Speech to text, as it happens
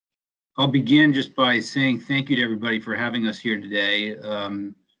I'll begin just by saying thank you to everybody for having us here today.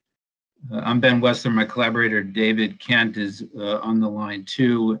 I'm Ben Wessler. My collaborator David Kent is on the line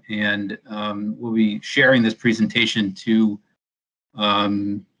too, and we'll be sharing this presentation to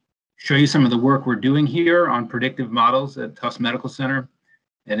show you some of the work we're doing here on predictive models at Tufts Medical Center,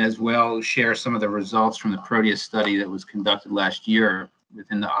 and as well share some of the results from the PROTEUS study that was conducted last year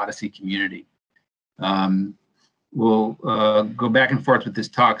within the OHDSI community. We'll go back and forth with this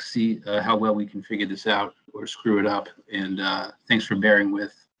talk, see how well we can figure this out or screw it up. And thanks for bearing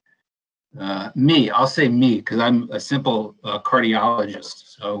with me. I'll say me because I'm a simple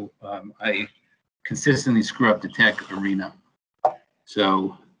cardiologist. So I consistently screw up the tech arena.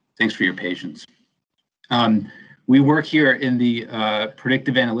 So thanks for your patience. We work here in the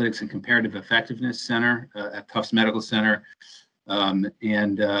Predictive Analytics and Comparative Effectiveness Center at Tufts Medical Center.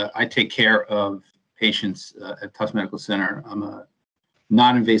 And I take care of patients at Tufts Medical Center. I'm a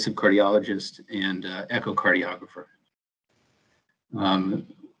non-invasive cardiologist and echocardiographer.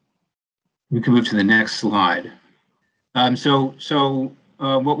 We can move to the next slide. So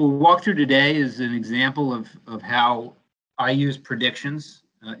what we'll walk through today is an example of how I use predictions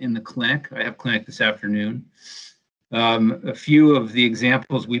in the clinic. I have clinic this afternoon. A few of the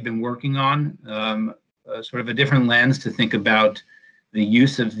examples we've been working on, sort of a different lens to think about the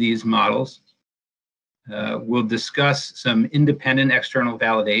use of these models. We'll discuss some independent external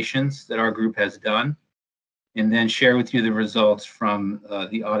validations that our group has done, and then share with you the results from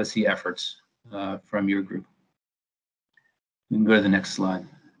the OHDSI efforts from your group. We can go to the next slide.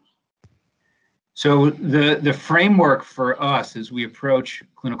 So the framework for us as we approach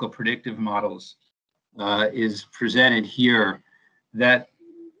clinical predictive models is presented here, that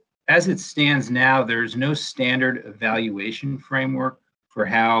as it stands now, there's no standard evaluation framework for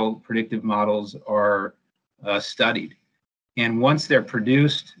how predictive models are studied. And once they're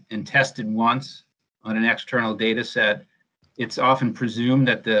produced and tested once on an external data set, it's often presumed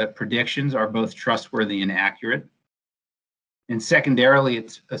that the predictions are both trustworthy and accurate. And secondarily,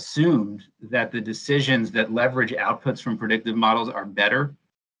 it's assumed that the decisions that leverage outputs from predictive models are better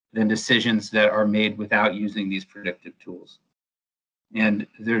than decisions that are made without using these predictive tools. And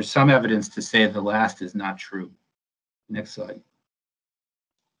there's some evidence to say the last is not true. Next slide.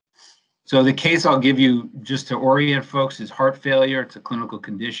 So the case I'll give you just to orient folks is heart failure. It's a clinical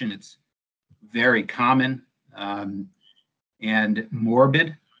condition. It's very common and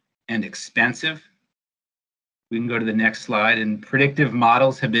morbid and expensive. We can go to the next slide. And predictive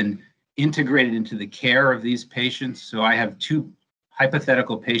models have been integrated into the care of these patients. So I have two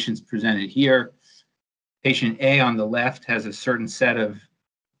hypothetical patients presented here. Patient A on the left has a certain set of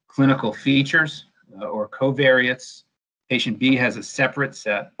clinical features or covariates. Patient B has a separate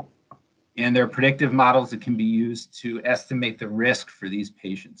set. And there are predictive models that can be used to estimate the risk for these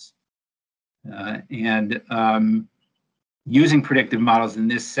patients. Using predictive models in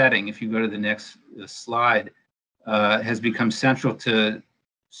this setting, if you go to the next slide, has become central to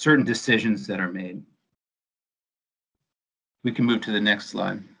certain decisions that are made. We can move to the next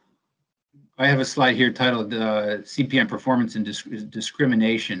slide. I have a slide here titled CPM Performance and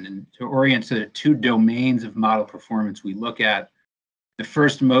Discrimination. And to orient to the two domains of model performance we look at, the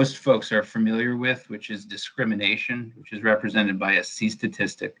first most folks are familiar with, which is discrimination, which is represented by a C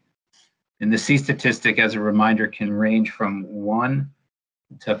statistic. And the C statistic, as a reminder, can range from 1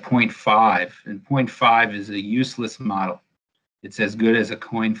 to 0.5. And 0.5 is a useless model. It's as good as a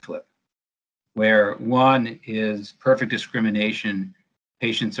coin flip, where 1 is perfect discrimination.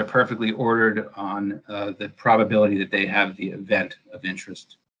 Patients are perfectly ordered on the probability that they have the event of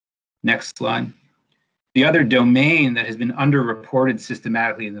interest. Next slide. The other domain that has been underreported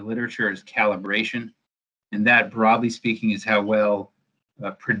systematically in the literature is calibration. And that, broadly speaking, is how well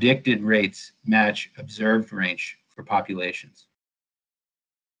predicted rates match observed range for populations.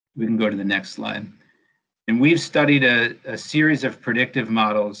 We can go to the next slide. And we've studied a series of predictive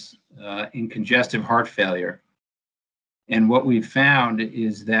models in congestive heart failure. And what we've found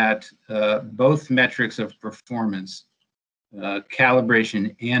is that both metrics of performance,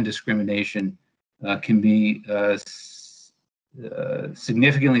 calibration and discrimination, can be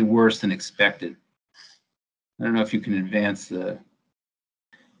significantly worse than expected. I don't know if you can advance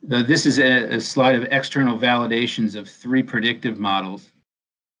this is a slide of external validations of 3 predictive models.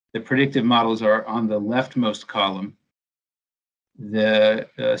 The predictive models are on the leftmost column. The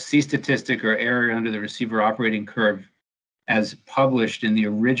C statistic or area under the receiver operating curve, as published in the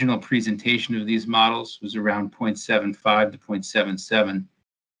original presentation of these models, was around 0.75 to 0.77.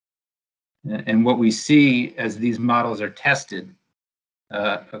 And what we see as these models are tested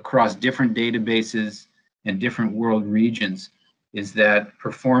across different databases and different world regions is that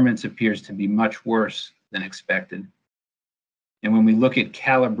performance appears to be much worse than expected. And when we look at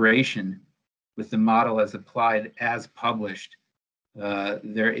calibration with the model as applied as published,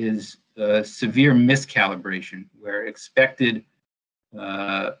 there is severe miscalibration where expected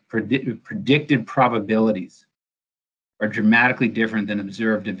predicted probabilities are dramatically different than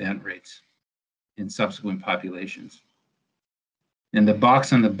observed event rates in subsequent populations. And the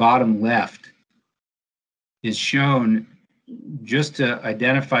box on the bottom left is shown just to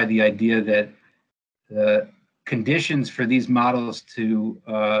identify the idea that the conditions for these models to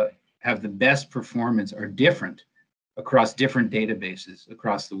have the best performance are different across different databases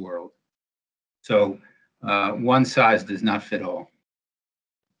across the world. So one size does not fit all.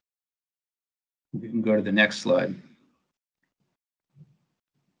 We can go to the next slide.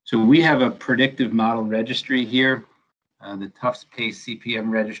 So we have a predictive model registry here, the Tufts PACE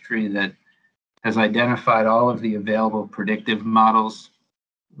CPM registry that has identified all of the available predictive models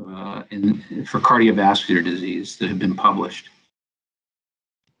for cardiovascular disease that have been published.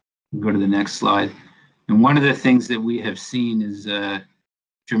 We'll go to the next slide. And one of the things that we have seen is a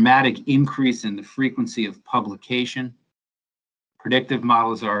dramatic increase in the frequency of publication. Predictive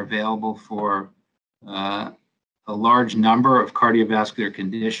models are available for a large number of cardiovascular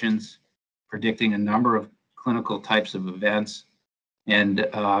conditions, predicting a number of clinical types of events. And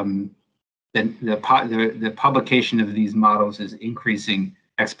the publication of these models is increasing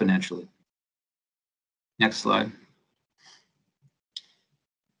exponentially. Next slide.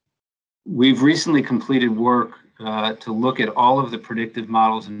 We've recently completed work to look at all of the predictive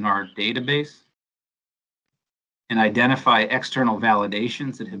models in our database and identify external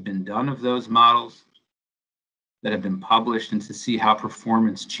validations that have been done of those models that have been published, and to see how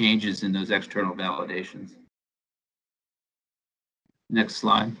performance changes in those external validations. Next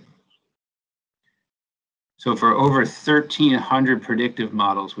slide. So for over 1,300 predictive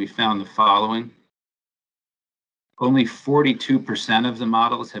models, we found the following. Only 42% of the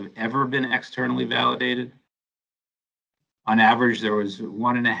models have ever been externally validated. On average, there was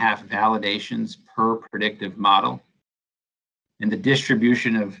 1.5 validations per predictive model. And the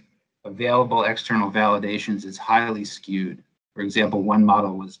distribution of available external validations is highly skewed. For example, one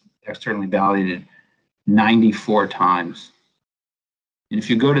model was externally validated 94 times. And if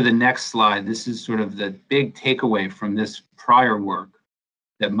you go to the next slide, this is sort of the big takeaway from this prior work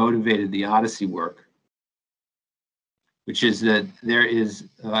that motivated the OHDSI work, which is that there is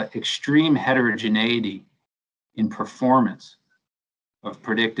extreme heterogeneity in performance of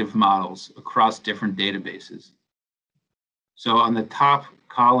predictive models across different databases. So on the top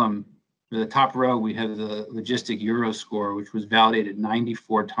column, or the top row, we have the logistic Euroscore, which was validated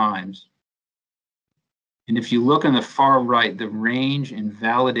 94 times. And if you look on the far right, the range in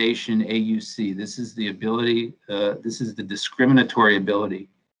validation AUC, this is the ability, this is the discriminatory ability.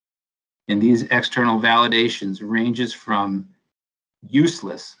 And these external validations ranges from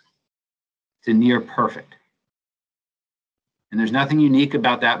useless to near perfect. And there's nothing unique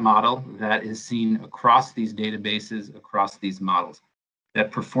about that model that is seen across these databases, across these models.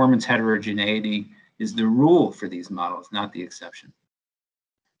 That performance heterogeneity is the rule for these models, not the exception.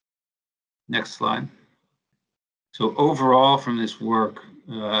 Next slide. So overall from this work,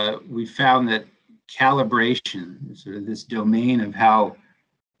 we found that calibration, sort of this domain of how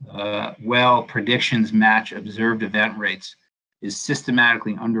well predictions match observed event rates, is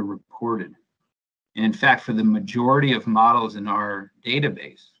systematically underreported. And in fact, for the majority of models in our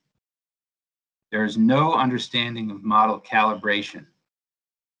database, there is no understanding of model calibration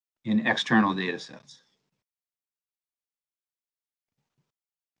in external data sets.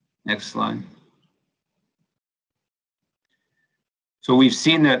 Next slide. So we've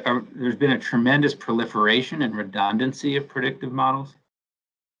seen that there's been a tremendous proliferation and redundancy of predictive models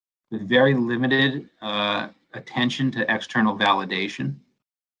with very limited attention to external validation.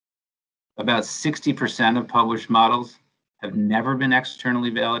 About 60% of published models have never been externally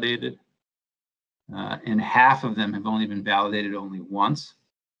validated, and half of them have only been validated only once.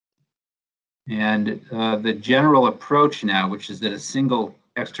 And the general approach now, which is that a single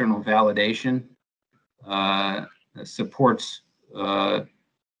external validation supports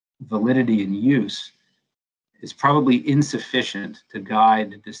validity and use, is probably insufficient to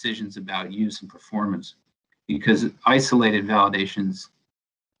guide decisions about use and performance, because isolated validations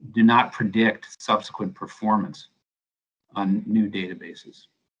do not predict subsequent performance on new databases.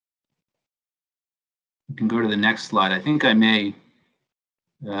 You can go to the next slide. I think I may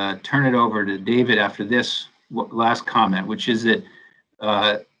turn it over to David after this last comment, which is that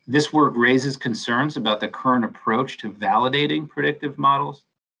this work raises concerns about the current approach to validating predictive models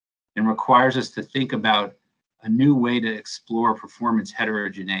and requires us to think about a new way to explore performance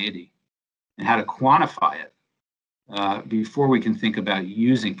heterogeneity and how to quantify it before we can think about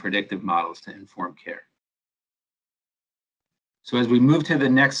using predictive models to inform care. So as we move to the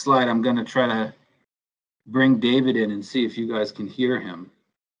next slide, I'm going to try to bring David in and see if you guys can hear him.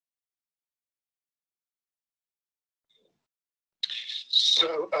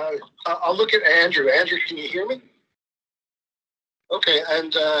 So I'll look at Andrew. Andrew, can you hear me? Okay,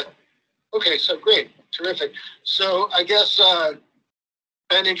 and okay, so great, terrific. So I guess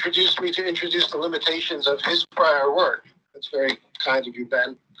Ben introduced me to introduce the limitations of his prior work. That's very kind of you,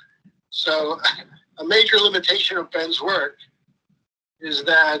 Ben. So a major limitation of Ben's work is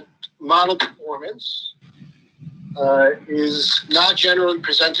that model performance is not generally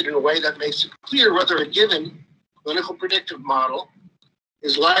presented in a way that makes it clear whether a given clinical predictive model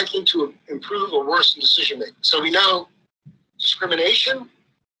is likely to improve or worsen decision making. So we know discrimination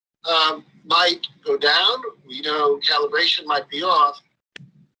might go down, we know calibration might be off,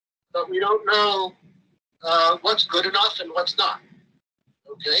 but we don't know what's good enough and what's not,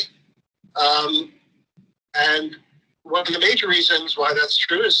 okay? And one of the major reasons why that's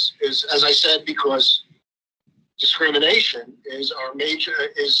true is as I said, because discrimination is our major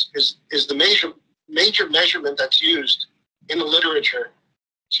the major measurement that's used in the literature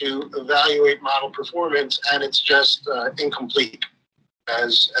to evaluate model performance, and it's just incomplete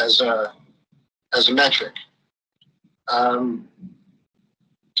as a metric.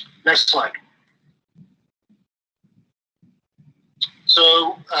 Next slide.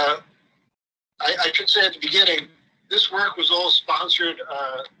 So I should say at the beginning, this work was all sponsored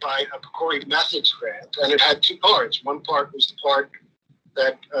by a PCORI methods grant, and it had two parts. One part was the part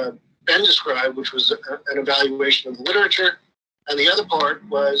that Ben described, which was an evaluation of the literature, and the other part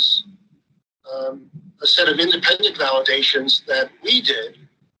was a set of independent validations that we did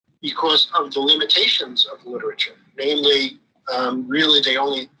because of the limitations of the literature. Namely, really they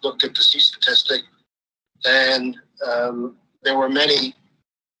only looked at the C statistic, and there were many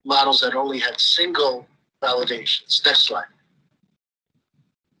models that only had single validations. Next slide.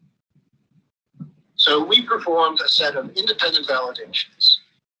 So we performed a set of independent validations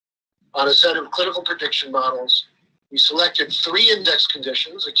on a set of clinical prediction models. We selected 3 index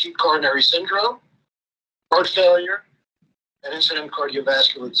conditions: acute coronary syndrome, heart failure, and incident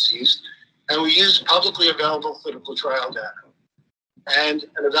cardiovascular disease. And we used publicly available clinical trial data and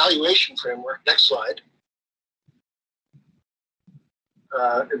an evaluation framework. Next slide.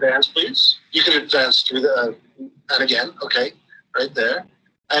 Advance, please. You can advance through the, and again, okay, right there.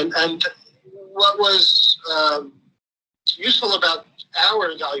 And what was useful about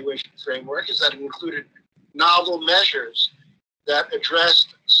our evaluation framework is that it included novel measures that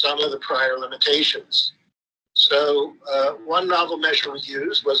addressed some of the prior limitations. So one novel measure we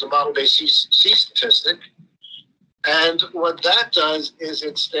used was a model-based C statistic. And what that does is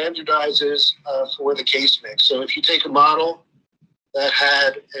it standardizes for the case mix. So if you take a model that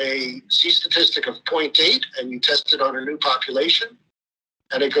had a C statistic of 0.8 and you test it on a new population,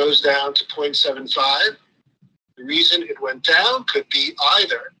 and it goes down to 0.75, the reason it went down could be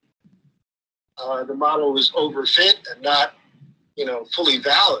either the model was overfit and not, fully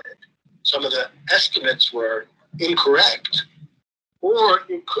valid. Some of the estimates were incorrect, or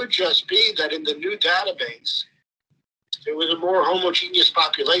it could just be that in the new database, it was a more homogeneous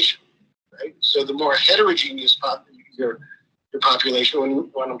population, right? So the more heterogeneous your population,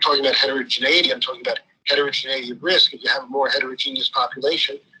 when I'm talking about heterogeneity, I'm talking about heterogeneity of risk. If you have a more heterogeneous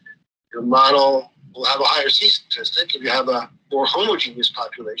population, your model will have a higher C statistic. If you have a more homogeneous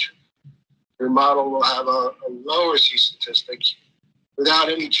population, your model will have a lower C statistic without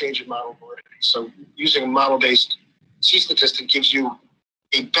any change in model validity. So using a model-based C statistic gives you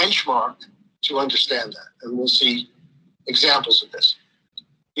a benchmark to understand that, and we'll see examples of this.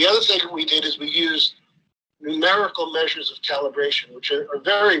 The other thing we did is we used numerical measures of calibration, which are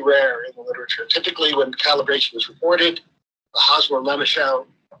very rare in the literature. Typically, when calibration is reported, the Hosmer-Lemeshow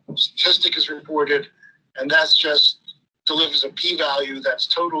statistic is reported, and that's just delivers a p-value that's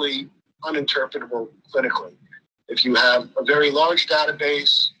totally uninterpretable clinically. If you have a very large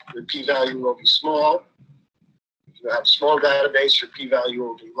database, your p-value will be small. If you have a small database, your p-value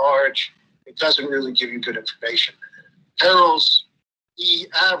will be large. It doesn't really give you good information. Harrell's E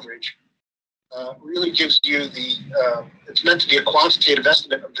average really gives you it's meant to be a quantitative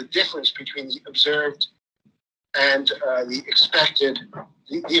estimate of the difference between the observed and the expected,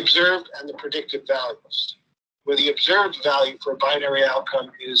 the observed and the predicted values, where the observed value for a binary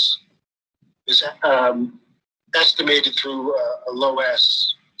outcome is estimated through a low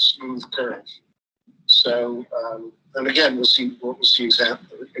S smooth curve. So, and again, we'll see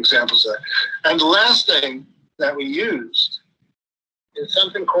examples of that. And the last thing that we used is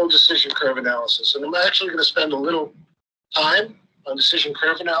something called decision curve analysis. And I'm actually going to spend a little time on decision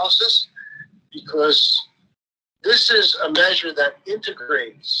curve analysis because this is a measure that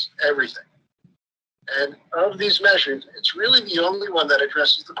integrates everything. And of these measures, it's really the only one that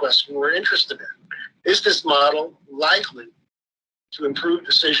addresses the question we're interested in. Is this model likely to improve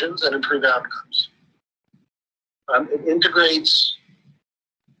decisions and improve outcomes? It integrates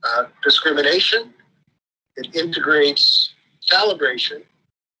discrimination, it integrates calibration,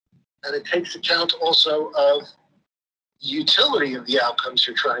 and it takes account also of the utility of the outcomes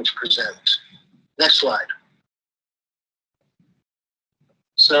you're trying to present. Next slide.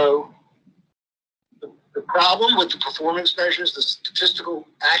 So the problem with the performance measures, the statistical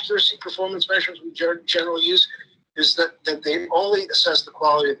accuracy performance measures we generally use, is that they only assess the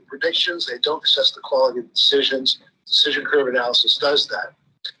quality of the predictions. They don't assess the quality of the decisions. Decision curve analysis does that.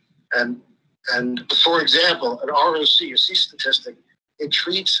 And for example, an ROC, a C statistic, it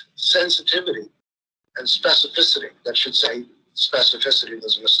treats sensitivity and specificity, that should say specificity,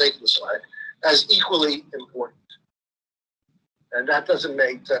 there's a mistake in the slide, as equally important. And that doesn't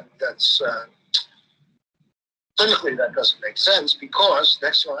make, that's clinically that doesn't make sense because,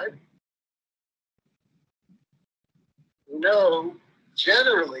 next slide, we know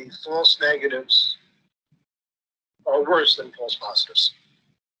generally false negatives are worse than false positives.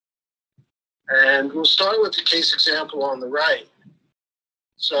 And we'll start with the case example on the right.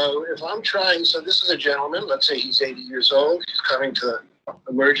 So if I'm trying, so this is a gentleman, let's say he's 80 years old, he's coming to the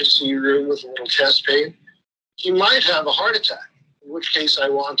emergency room with a little chest pain. He might have a heart attack, in which case I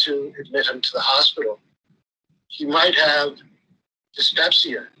want to admit him to the hospital. He might have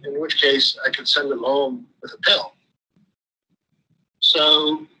dyspepsia, in which case I could send him home with a pill.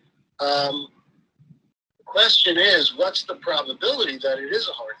 So the question is, what's the probability that it is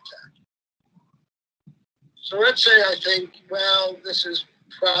a heart attack? So let's say I think, well, this is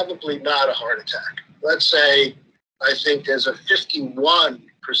probably not a heart attack. Let's say I think there's a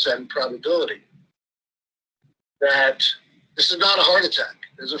 51% probability that this is not a heart attack.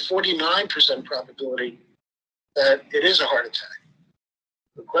 There's a 49% probability that it is a heart attack.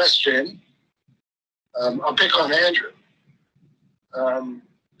 The question, I'll pick on Andrew.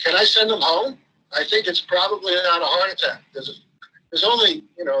 Can I send him home? I think it's probably not a heart attack. There's only,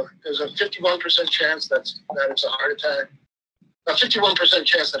 there's a 51% chance that it's a heart attack. A 51%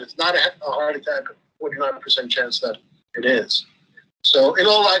 chance that it's not a heart attack, 49% chance that it is. So in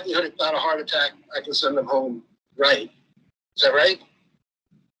all likelihood, it's not a heart attack. I can send them home, right? Is that right?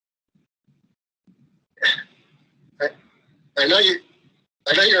 I know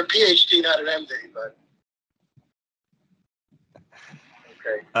you're a PhD, not an MD, but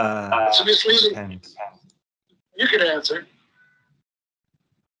okay. It's misleading. Depends. You can answer.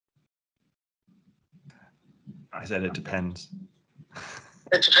 I said it depends.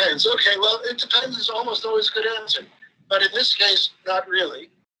 It depends. Okay, well, it depends is almost always a good answer. But in this case, not really.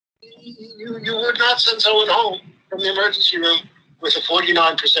 You would not send someone home from the emergency room with a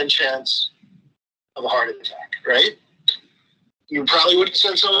 49% chance of a heart attack, right? You probably wouldn't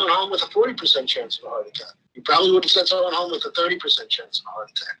send someone home with a 40% chance of a heart attack. You probably wouldn't send someone home with a 30% chance of a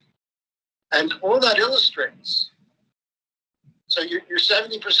heart attack. And all that illustrates, so you're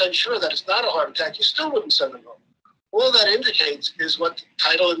 70% sure that it's not a heart attack, you still wouldn't send them home. All that indicates is what the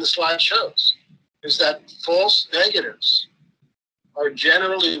title in the slide shows, is that false negatives are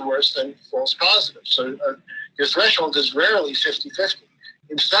generally worse than false positives. So your threshold is rarely 50-50.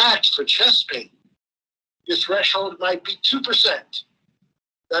 In fact, for chest pain, your threshold might be 2%.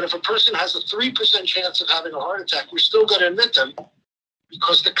 That if a person has a 3% chance of having a heart attack, we're still going to admit them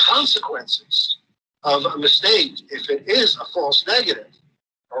because the consequences of a mistake, if it is a false negative,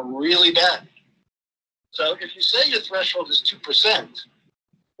 are really bad. So if you say your threshold is 2%,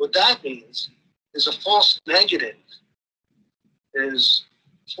 what that means is a false negative is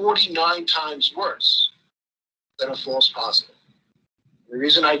 49 times worse than a false positive. The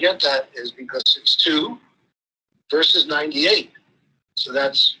reason I get that is because it's 2 versus 98. So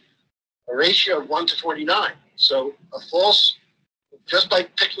that's a ratio of 1 to 49. So a false, just by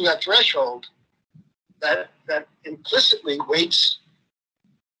picking that threshold, that implicitly weights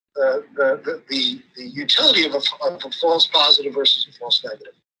the utility of a false positive versus a false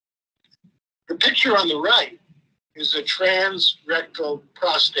negative. The picture on the right is a transrectal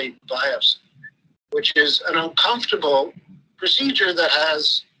prostate biopsy, which is an uncomfortable procedure that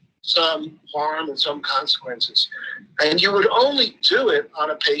has some harm and some consequences. And you would only do it on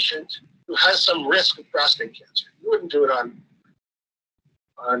a patient who has some risk of prostate cancer. You wouldn't do it on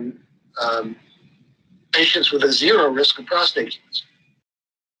patients with a 0 risk of prostate cancer.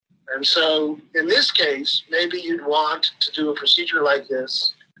 And so in this case, maybe you'd want to do a procedure like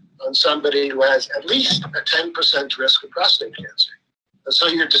this on somebody who has at least a 10% risk of prostate cancer. And so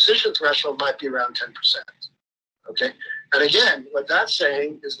your decision threshold might be around 10%. Okay. And again, what that's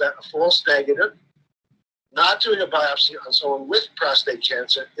saying is that a false negative, not doing a biopsy on someone with prostate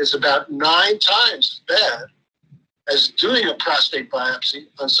cancer, is about 9 times as bad as doing a prostate biopsy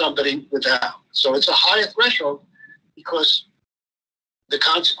on somebody without. So it's a higher threshold because the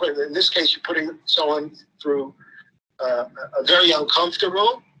consequence, in this case, you're putting someone through a very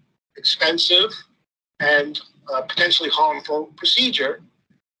uncomfortable, expensive, and potentially harmful procedure.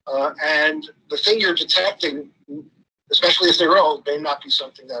 And the thing you're detecting, especially if they're old, may not be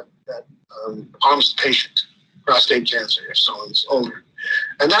something that harms the patient. Prostate cancer, if someone's older.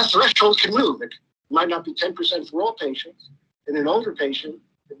 And that threshold can move. It might not be 10% for all patients. In an older patient,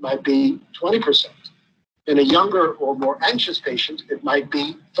 it might be 20%. In a younger or more anxious patient, it might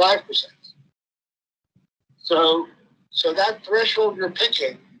be 5%. So that threshold you're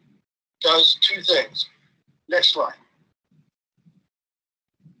picking does 2 things. Next slide.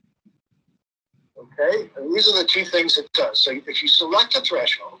 Okay, and these are the 2 things it does. So if you select a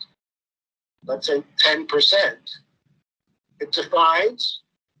threshold, let's say 10%, it defines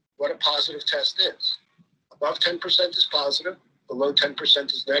what a positive test is. Above 10% is positive, below 10%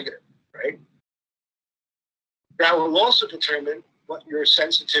 is negative, right? That will also determine what your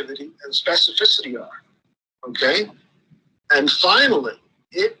sensitivity and specificity are, okay? And finally,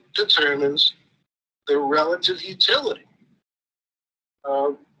 it determines the relative utility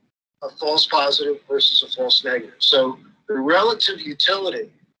of a false positive versus a false negative. So the relative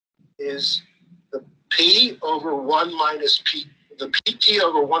utility is the P over 1 minus P, the PT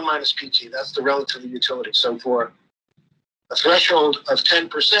over 1 minus PT. That's the relative utility. So for a threshold of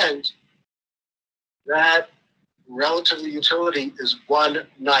 10%, that relative utility is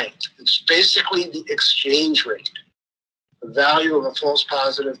 1/9. It's basically the exchange rate, the value of a false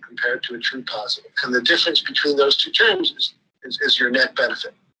positive compared to a true positive. And the difference between those 2 terms is your net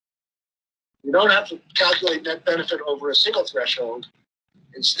benefit. You don't have to calculate net benefit over a single threshold.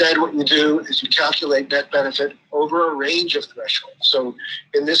 Instead, what you do is you calculate net benefit over a range of thresholds. So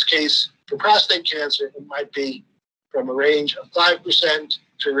in this case, for prostate cancer, it might be from a range of 5%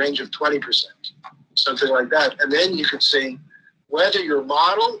 to a range of 20%, something like that. And then you can see whether your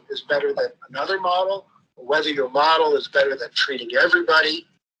model is better than another model, or whether your model is better than treating everybody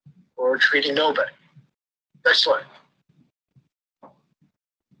or treating nobody. Next slide.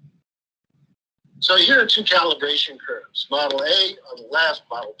 So here are 2 calibration curves, model A on the left,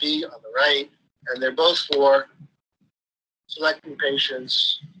 model B on the right, and they're both for selecting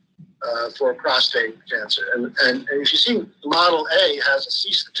patients for prostate cancer. And if you see, model A has a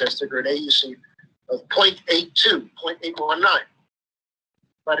C statistic or an AUC of 0.82, 0.819,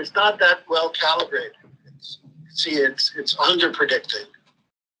 but it's not that well calibrated. It's under predicting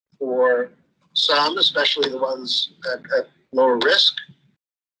for some, especially the ones at lower risk.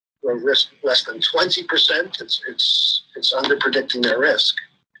 Or risk less than 20%, it's under predicting their risk.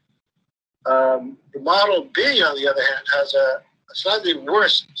 The model B, on the other hand, has a slightly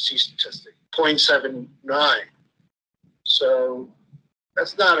worse C statistic, 0.79. So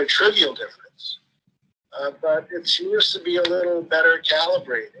that's not a trivial difference, but it seems to be a little better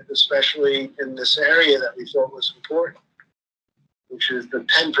calibrated, especially in this area that we thought was important, which is the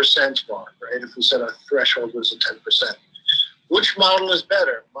 10% mark, right? If we said our threshold was a 10%. Which model is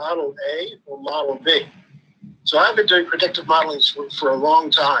better, model A or model B? So I've been doing predictive modeling for a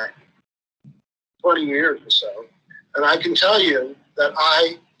long time, 20 years or so, and I can tell you that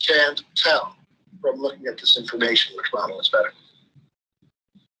I can't tell from looking at this information which model is better.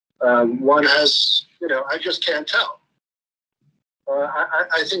 One has, I just can't tell.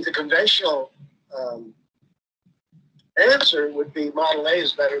 I think the conventional answer would be model A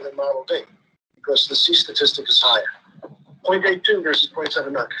is better than model B because the C statistic is higher. 0.82 versus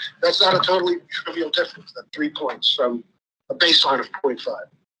 0.79. That's not a totally trivial difference, that's 3 points from a baseline of 0.5.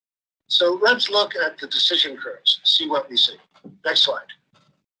 So let's look at the decision curves, see what we see. Next slide.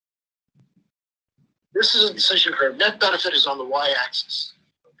 This is a decision curve. Net benefit is on the y-axis,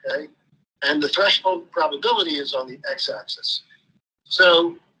 okay? And the threshold probability is on the x-axis.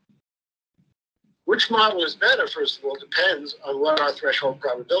 So which model is better, first of all, depends on what our threshold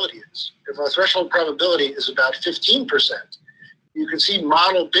probability is. If our threshold probability is about 15%, you can see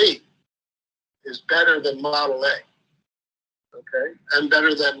model B is better than model A, okay? And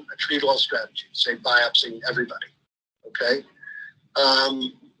better than a treat-all strategy, say biopsying everybody, okay?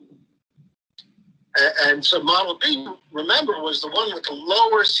 And so model B, remember, was the one with the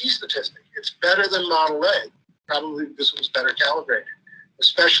lower C statistic. It's better than model A, probably because it was better calibrated.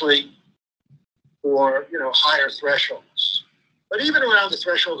 especially for higher thresholds. But even around the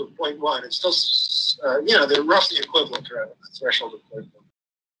threshold of 0.1, it's still they're roughly equivalent around the threshold of 0.1.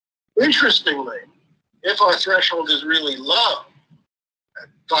 Interestingly, if our threshold is really low, at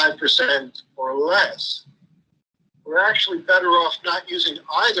 5% or less, we're actually better off not using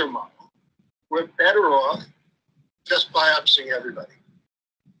either model. We're better off just biopsying everybody.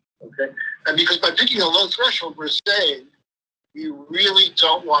 Okay? And because by picking a low threshold, we're saying you really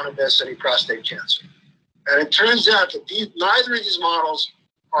don't want to miss any prostate cancer. And it turns out that neither of these models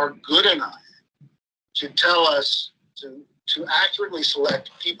are good enough to tell us to accurately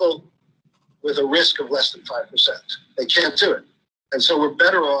select people with a risk of less than 5%. They can't do it. And so we're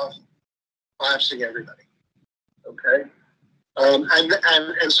better off biopsying everybody. Okay?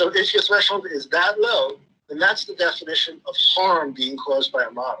 And so if your threshold is that low, then that's the definition of harm being caused by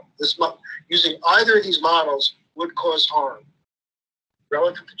a model. Using either of these models would cause harm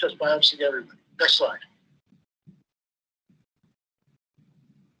relative to just biopsying everybody. Next slide.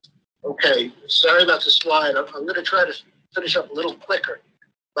 Okay, sorry about the slide. I'm going to try to finish up a little quicker.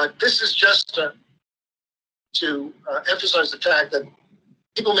 But this is just to emphasize the fact that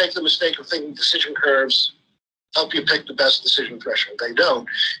people make the mistake of thinking decision curves help you pick the best decision threshold. They don't.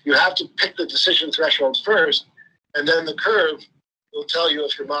 You have to pick the decision threshold first, and then the curve will tell you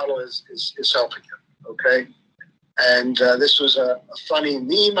if your model is helping you, okay? And this was a funny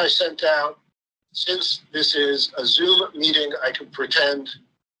meme I sent out. Since this is a Zoom meeting, I can pretend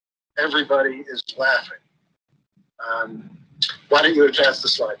everybody is laughing. Why don't you advance the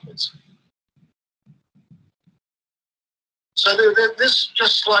slide, please? So this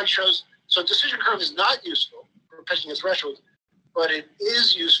slide shows, so decision curve is not useful for picking a threshold, but it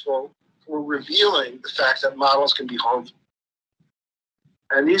is useful for revealing the fact that models can be harmful.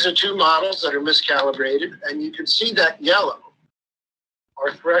 And these are two models that are miscalibrated, and you can see that yellow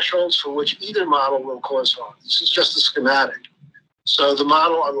are thresholds for which either model will cause harm. This is just a schematic. So the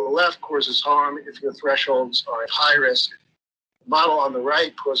model on the left causes harm if your thresholds are at high risk. The model on the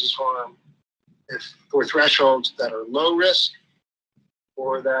right causes harm for thresholds that are low risk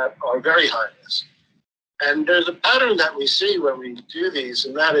or that are very high risk. And there's a pattern that we see when we do these,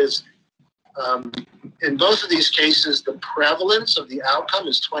 and that is, in both of these cases, the prevalence of the outcome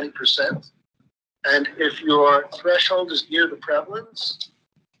is 20%. And if your threshold is near the prevalence,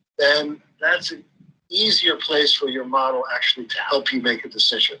 then that's an easier place for your model actually to help you make a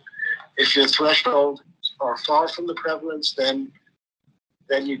decision. If your thresholds are far from the prevalence, then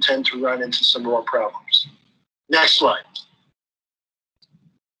you tend to run into some more problems. Next slide.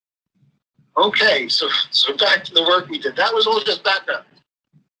 Okay, so back to the work we did. That was all just background.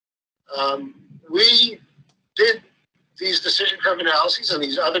 We did these decision curve analyses and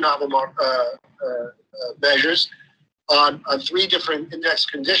these other novel measures on 3 different index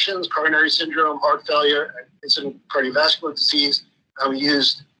conditions: coronary syndrome, heart failure, and incident cardiovascular disease. And we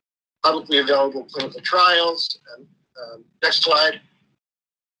used publicly available clinical trials. And, next slide.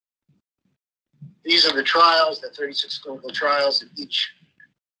 These are the trials, the 36 clinical trials, each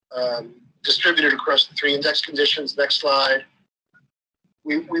distributed across the 3 index conditions. Next slide.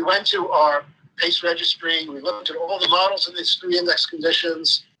 We went to our PACE registry. We looked at all the models in these 3 index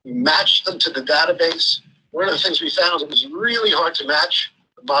conditions. We matched them to the database. One of the things we found is it was really hard to match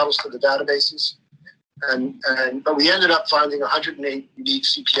the models to the databases. But we ended up finding 108 unique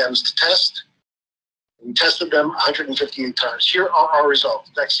CPMs to test. We tested them 158 times. Here are our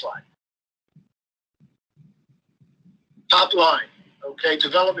results. Next slide. Top line, okay,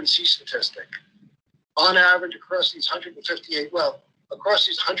 development C statistic. On average, across these 108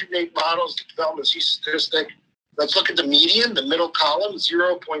 models, the development C statistic, let's look at the median, the middle column,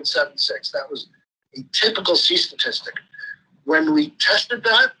 0.76. That was a typical C statistic. When we tested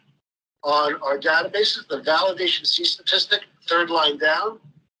that on our databases, the validation C statistic, third line down,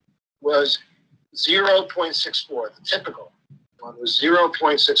 was 0.64. The typical one was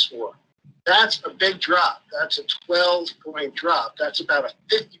 0.64. That's a big drop. That's a 12-point drop. That's about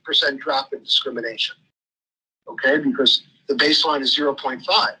a 50% drop in discrimination, okay, because the baseline is 0.5.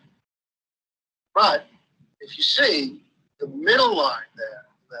 But if you see the middle line there,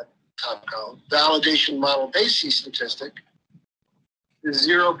 that top column, validation model-based C statistic, is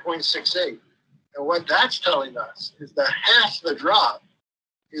 0.68. And what that's telling us is that half the drop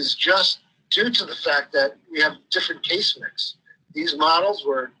is just due to the fact that we have different case mix. These models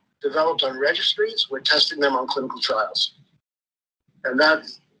were developed on registries. We're testing them on clinical trials. And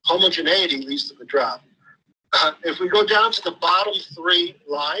that homogeneity leads to the drop. If we go down to the bottom 3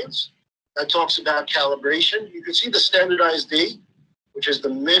 lines, that talks about calibration. You can see the standardized D, which is the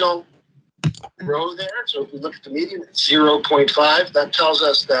middle row there. So if we look at the median, it's 0.5. That tells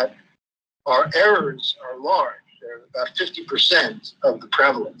us that our errors are large. They're about 50% of the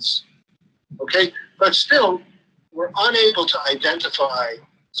prevalence. Okay, but still, we're unable to identify.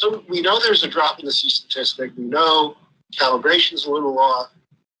 So we know there's a drop in the C statistic. We know calibration's a little off.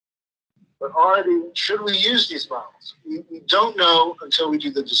 But should we use these models? We don't know until we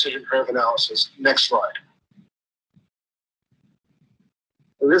do the decision curve analysis. Next slide.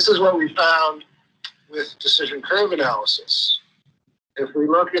 And this is what we found with decision curve analysis. If we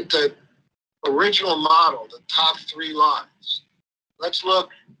look at the original model, the top 3 lines, let's look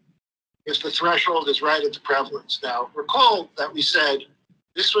if the threshold is right at the prevalence. Now, recall that we said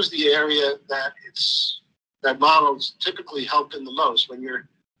this was the area that models typically help in the most when your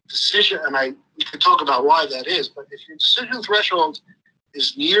decision, and we could talk about why that is, but if your decision threshold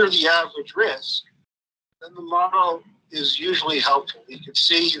is near the average risk, then the model is usually helpful. You can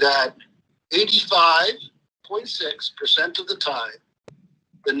see that 85.6% of the time,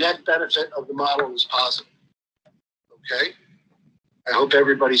 the net benefit of the model is positive. Okay? I hope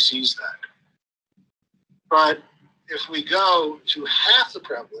everybody sees that. But if we go to half the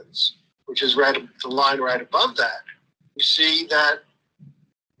prevalence, which is the line right above that, we see that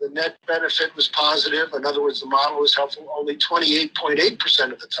the net benefit was positive. In other words, the model was helpful only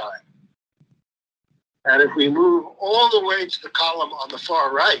 28.8% of the time. And if we move all the way to the column on the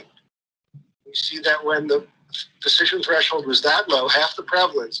far right, we see that when the decision threshold was that low, half the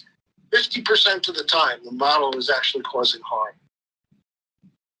prevalence, 50% of the time, the model was actually causing harm.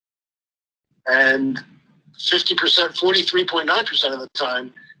 And 50%, 43.9% of the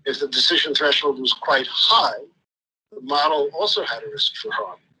time, if the decision threshold was quite high, the model also had a risk for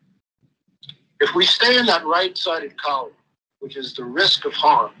harm. If we stay in that right-sided column, which is the risk of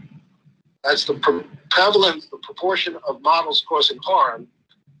harm, that's the prevalence, the proportion of models causing harm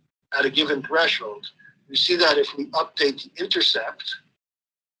at a given threshold. We see that if we update the intercept,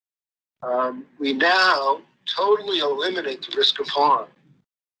 we now totally eliminate the risk of harm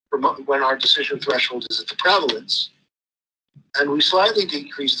from when our decision threshold is at the prevalence, and we slightly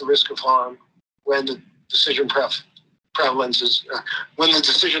decrease the risk of harm when the decision prevalence is, when the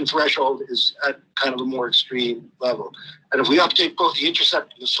decision threshold is at kind of a more extreme level. And if we update both the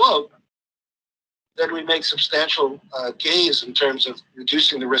intercept and the slope, then we make substantial gains in terms of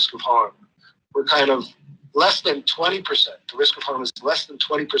reducing the risk of harm. We're kind of less than 20%. The risk of harm is less than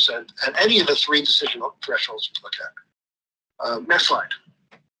 20% at any of the 3 decision thresholds we look at. Next slide.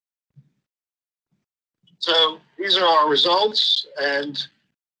 So these are our results, and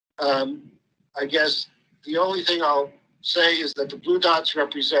I guess the only thing I'll say is that the blue dots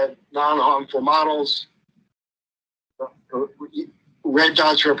represent non-harmful models. Red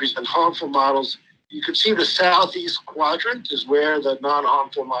dots represent harmful models. You can see the southeast quadrant is where the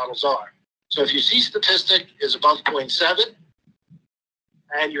non-harmful models are. So if your C statistic is above 0.7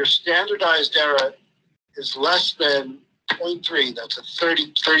 and your standardized error is less than 0.3, that's a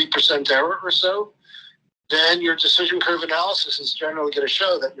 30% error or so, then your decision curve analysis is generally going to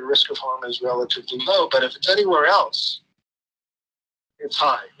show that your risk of harm is relatively low. But if it's anywhere else, it's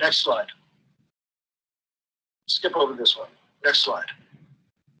high. Next slide. Skip over this one. Next slide.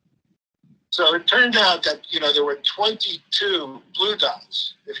 So it turned out that, there were 22 blue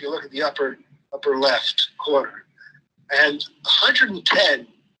dots, if you look at the upper left corner, and 110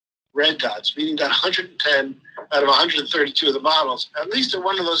 red dots, meaning that 110 out of 132 of the models, at least at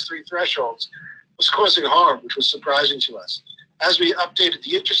one of those 3 thresholds, was causing harm, which was surprising to us. As we updated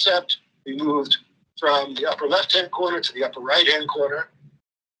the intercept, we moved from the upper left-hand corner to the upper right-hand corner,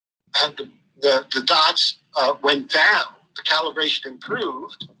 and the dots went down. The calibration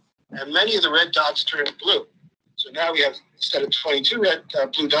improved, and many of the red dots turned blue. So now we have, instead of 22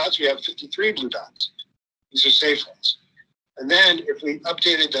 blue dots, we have 53 blue dots. These are safe ones. And then if we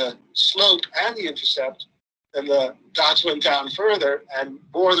updated the slope and the intercept, then the dots went down further, and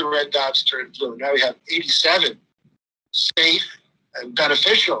more of the red dots turned blue. Now we have 87 safe and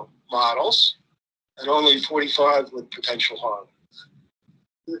beneficial models, and only 45 with potential harm.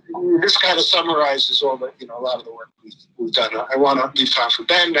 This kind of summarizes all the, a lot of the work we've done. I want to leave time for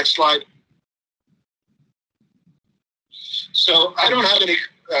Ben. Next slide. So I don't have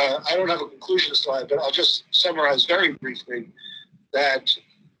a conclusion slide, but I'll just summarize very briefly that,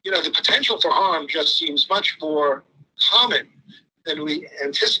 the potential for harm just seems much more common than we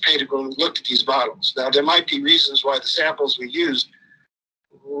anticipated when we looked at these models. Now, there might be reasons why the samples we used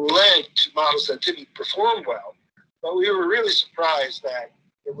led to models that didn't perform well, but we were really surprised that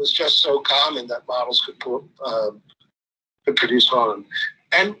it was just so common that models could produce harm.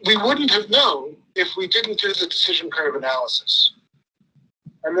 And we wouldn't have known if we didn't do the decision curve analysis.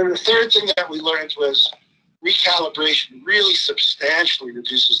 And then the third thing that we learned was recalibration really substantially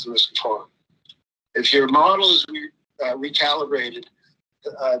reduces the risk of harm. If your model is recalibrated,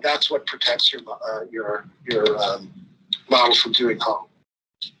 that's what protects your model from doing harm.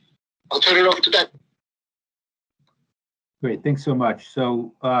 I'll turn it over to Ben. Great, thanks so much.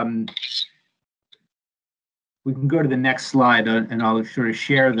 So we can go to the next slide, and I'll sort of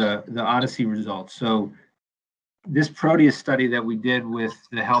share the OHDSI results. So this PROTEUS study that we did with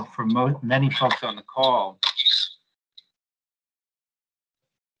the help from many folks on the call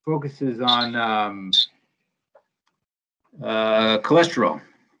focuses on cholesterol,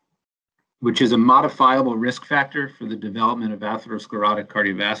 which is a modifiable risk factor for the development of atherosclerotic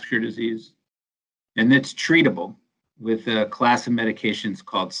cardiovascular disease. And it's treatable with a class of medications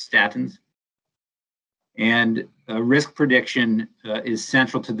called statins. And risk prediction is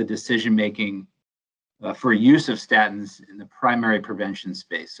central to the decision-making for use of statins in the primary prevention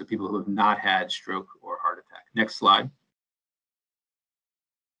space, so people who have not had stroke or heart attack. Next slide.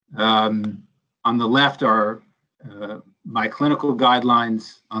 On the left are my clinical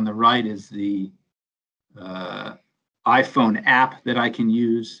guidelines. On the right is the iPhone app that I can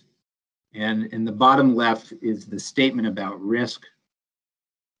use. And in the bottom left is the statement about risk.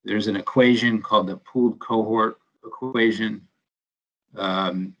 There's an equation called the pooled cohort equation,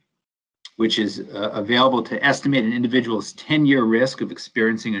 which is available to estimate an individual's 10-year risk of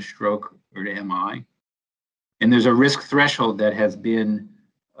experiencing a stroke or an MI. And there's a risk threshold that has been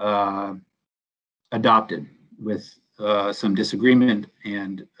adopted with some disagreement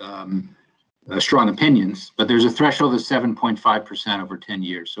and strong opinions, but there's a threshold of 7.5% over 10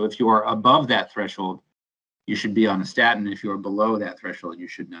 years. So if you are above that threshold, you should be on a statin. If you are below that threshold, you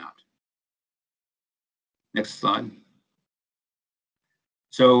should not. Next slide.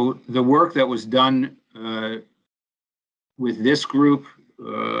 So the work that was done with this group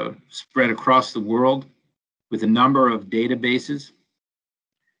spread across the world with a number of databases.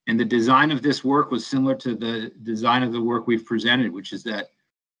 And the design of this work was similar to the design of the work we've presented, which is that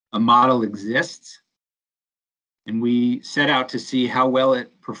a model exists, and we set out to see how well it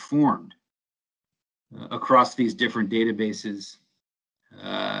performed across these different databases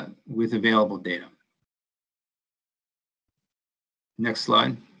with available data. Next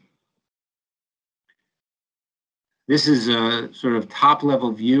slide. This is a sort of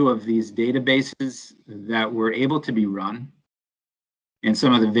top-level view of these databases that were able to be run and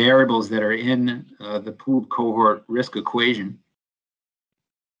some of the variables that are in the pooled cohort risk equation.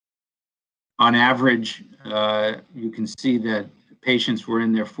 On average, you can see that patients were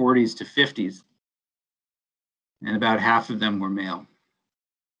in their 40s to 50s, and about half of them were male.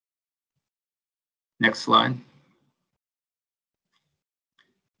 Next slide.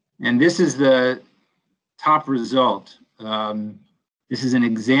 And this is the top result. This is an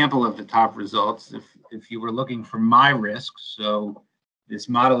example of the top results. If you were looking for my risk, so this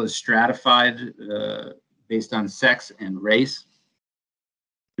model is stratified based on sex and race.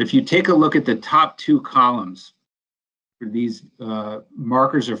 If you take a look at the top two columns for these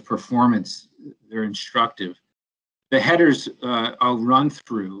markers of performance, they're instructive. The headers I'll run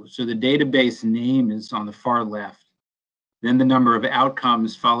through. So the database name is on the far left, then the number of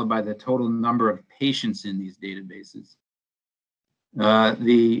outcomes followed by the total number of patients in these databases.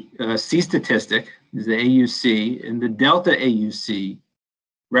 The C statistic is the AUC, and the delta AUC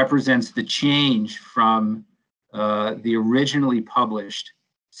represents the change from the originally published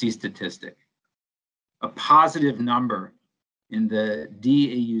C statistic. A positive number in the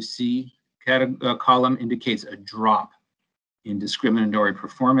DAUC column indicates a drop in discriminatory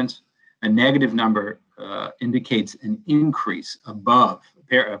performance. A negative number indicates an increase above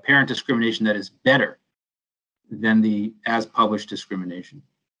apparent discrimination that is better than the as published discrimination.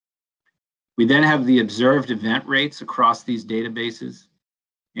 We then have the observed event rates across these databases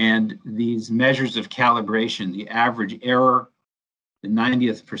and these measures of calibration, the average error, the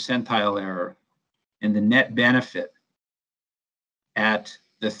 90th percentile error, and the net benefit at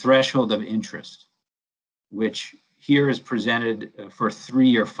the threshold of interest, which here is presented for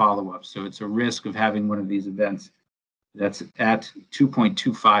 3-year follow-up. So it's a risk of having one of these events that's at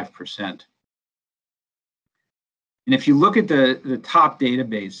 2.25%. And if you look at the top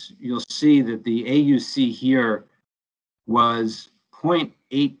database, you'll see that the AUC here was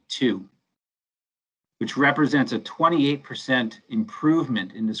 0.82, which represents a 28%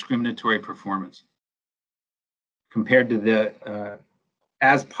 improvement in discriminatory performance compared to the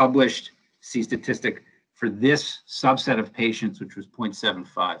as published C statistic for this subset of patients, which was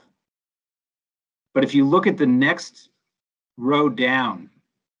 0.75. But if you look at the next row down,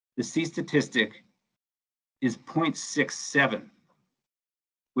 the C statistic is 0.67.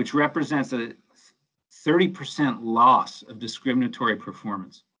 which represents a 30% loss of discriminatory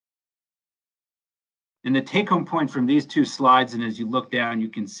performance. And the take-home point from these two slides, and as you look down, you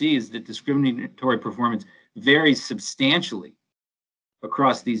can see, is that discriminatory performance varies substantially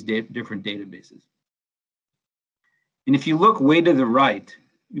across these different databases. And if you look way to the right,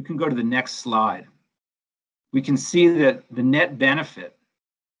 you can go to the next slide. We can see that the net benefit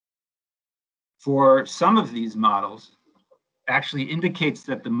for some of these models actually indicates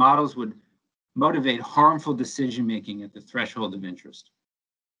that the models would motivate harmful decision-making at the threshold of interest.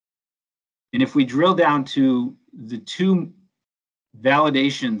 And if we drill down to the two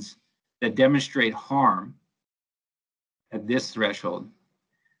validations that demonstrate harm at this threshold,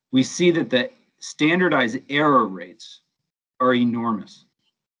 we see that the standardized error rates are enormous.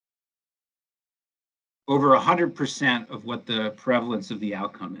 Over 100% of what the prevalence of the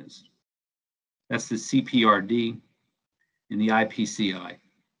outcome is. That's the CPRD and the IPCI.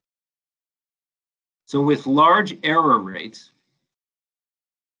 So with large error rates,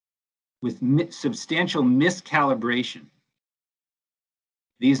 with substantial miscalibration,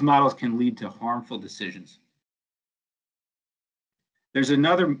 these models can lead to harmful decisions. There's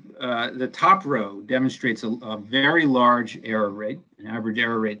another, the top row demonstrates a very large error rate, an average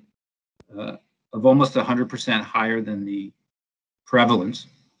error rate of almost 100% higher than the prevalence.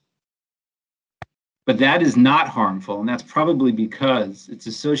 But that is not harmful, and that's probably because it's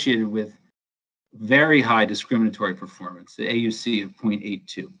associated with very high discriminatory performance, the AUC of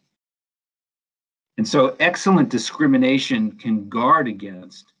 0.82. And so excellent discrimination can guard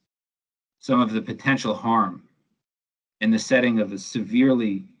against some of the potential harm in the setting of the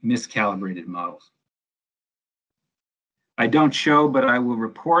severely miscalibrated models. I don't show, but I will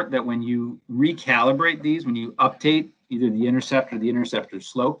report that when you recalibrate these, when you update either the intercept or the interceptor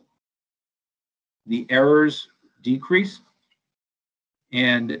slope, the errors decrease,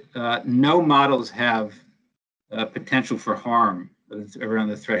 and no models have potential for harm around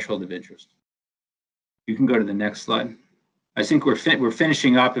the threshold of interest. You can go to the next slide. I think we're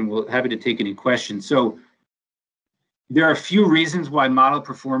finishing up, and we're happy to take any questions. So there are a few reasons why model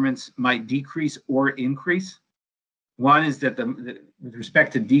performance might decrease or increase. One is that with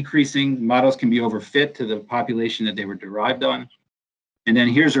respect to decreasing, models can be overfit to the population that they were derived on. And then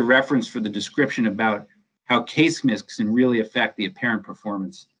here's a reference for the description about how case mix can really affect the apparent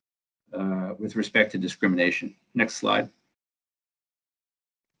performance with respect to discrimination. Next slide.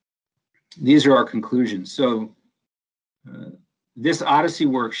 These are our conclusions. So this OHDSI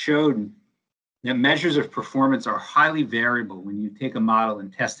work showed that measures of performance are highly variable when you take a model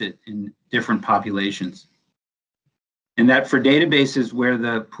and test it in different populations. And that for databases where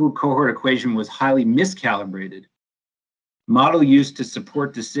the pooled cohort equation was highly miscalibrated, model use to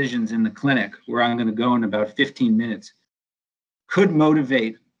support decisions in the clinic, where I'm going to go in about 15 minutes, could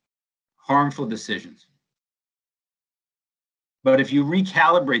motivate harmful decisions. But if you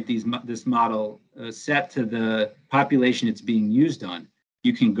recalibrate this model set to the population it's being used on,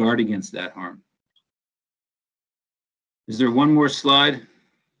 you can guard against that harm. Is there one more slide?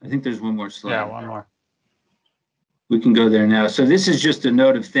 I think there's one more slide. Yeah, one more. We can go there now. So this is just a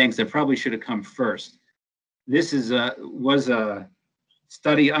note of thanks that probably should have come first. This was a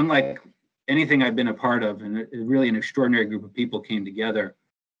study unlike anything I've been a part of, and really an extraordinary group of people came together.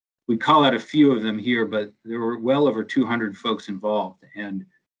 We call out a few of them here, but there were well over 200 folks involved. And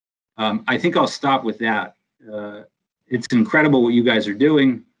I think I'll stop with that. It's incredible what you guys are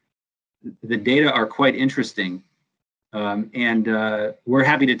doing. The data are quite interesting. And we're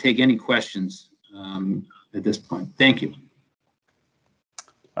happy to take any questions at this point. Thank you.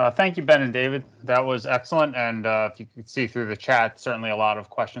 Thank you, Ben and David. That was excellent. And if you could see through the chat, certainly a lot of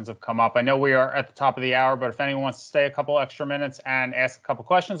questions have come up. I know we are at the top of the hour, but if anyone wants to stay a couple extra minutes and ask a couple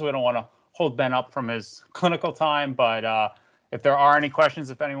questions, we don't want to hold Ben up from his clinical time. But if there are any questions,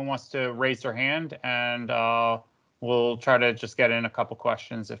 if anyone wants to raise their hand, and we'll try to just get in a couple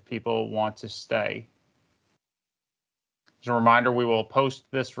questions if people want to stay. As a reminder, we will post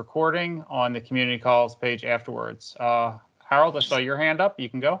this recording on the community calls page afterwards. Harold, I saw your hand up. You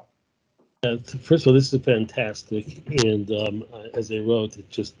can go. First of all, this is fantastic. And as I wrote, it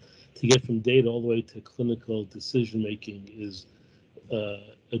just to get from data all the way to clinical decision making is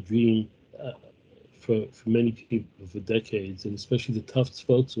a dream for many people for decades, and especially the Tufts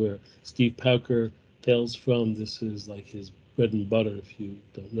folks, where Steve Pauker hails from. This is like his bread and butter if you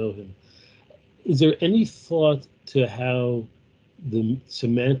don't know him. Is there any thought to how the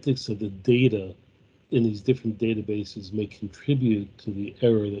semantics of the data in these different databases may contribute to the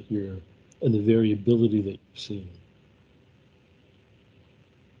error that you're and the variability that you're seeing?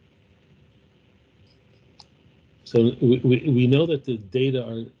 So we know that the data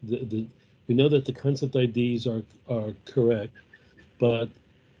are we know that the concept IDs are correct, but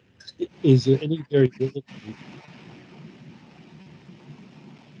is there any variability?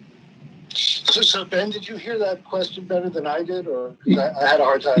 So Ben, did you hear that question better than I did, or I had a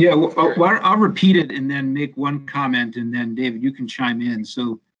hard time? Yeah, well, I'll repeat it and then make one comment, and then David, you can chime in.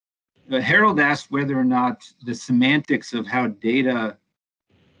 So Harold asked whether or not the semantics of how data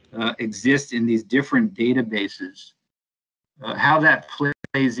exists in these different databases, how that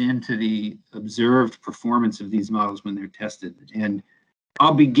plays into the observed performance of these models when they're tested. And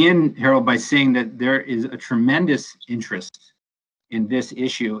I'll begin, Harold, by saying that there is a tremendous interest in this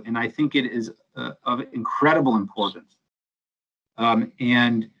issue, and I think it is of incredible importance.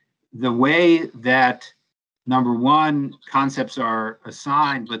 And the way that, number one, concepts are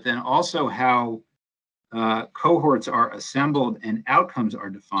assigned, but then also how cohorts are assembled and outcomes are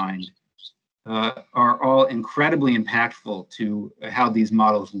defined are all incredibly impactful to how these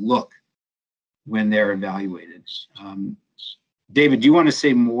models look when they're evaluated. David, do you want to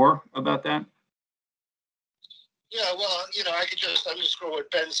say more about that? Yeah, well, I could just underscore what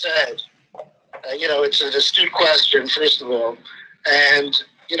Ben said. It's an astute question, first of all. And,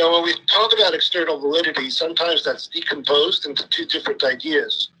 when we talk about external validity, sometimes that's decomposed into two different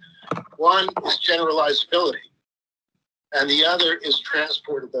ideas. One is generalizability, and the other is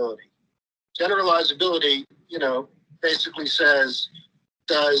transportability. Generalizability, basically says,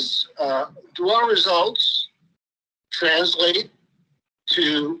 do our results translate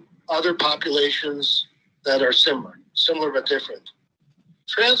to other populations that are similar but different?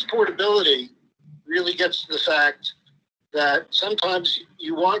 Transportability really gets to the fact that sometimes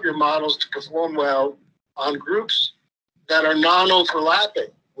you want your models to perform well on groups that are non-overlapping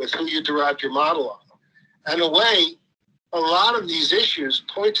with who you derived your model on. And in a way, a lot of these issues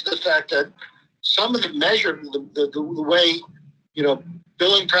point to the fact that some of the the way,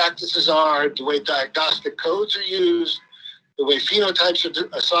 billing practices are, the way diagnostic codes are used, the way phenotypes are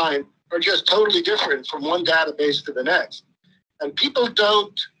assigned are just totally different from one database to the next. And people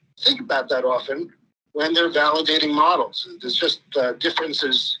don't think about that often when they're validating models. There's just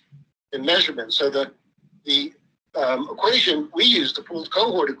differences in measurement. So the equation we use, the pooled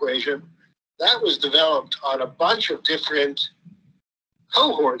cohort equation, that was developed on a bunch of different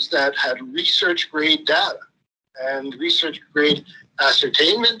cohorts that had research grade data and research grade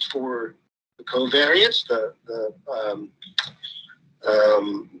ascertainment for the covariates, and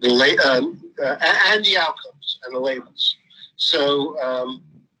the outcomes and the labels. So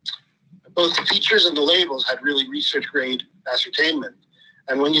both the features and the labels had really research grade ascertainment.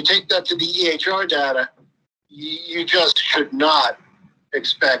 And when you take that to the EHR data, you just should not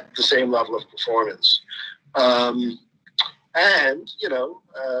expect the same level of performance. And,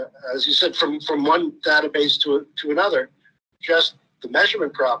 as you said, from one database to another, just the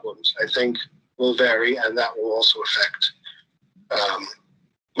measurement problems, I think, will vary, and that will also affect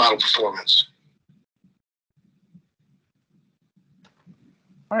model performance.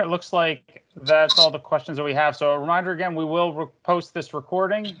 All right, looks like that's all the questions that we have. So a reminder again, we will post this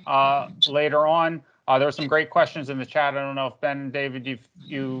recording later on. There were some great questions in the chat. I don't know if Ben and David,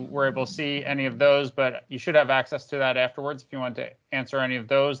 you were able to see any of those, but you should have access to that afterwards if you want to answer any of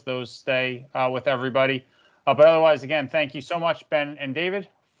those. Those stay with everybody. But otherwise, again, thank you so much, Ben and David,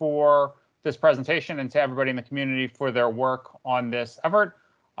 for this presentation, and to everybody in the community for their work on this effort.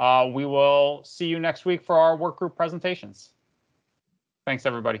 We will see you next week for our work group presentations. Thanks,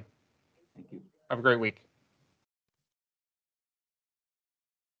 everybody. Thank you. Have a great week.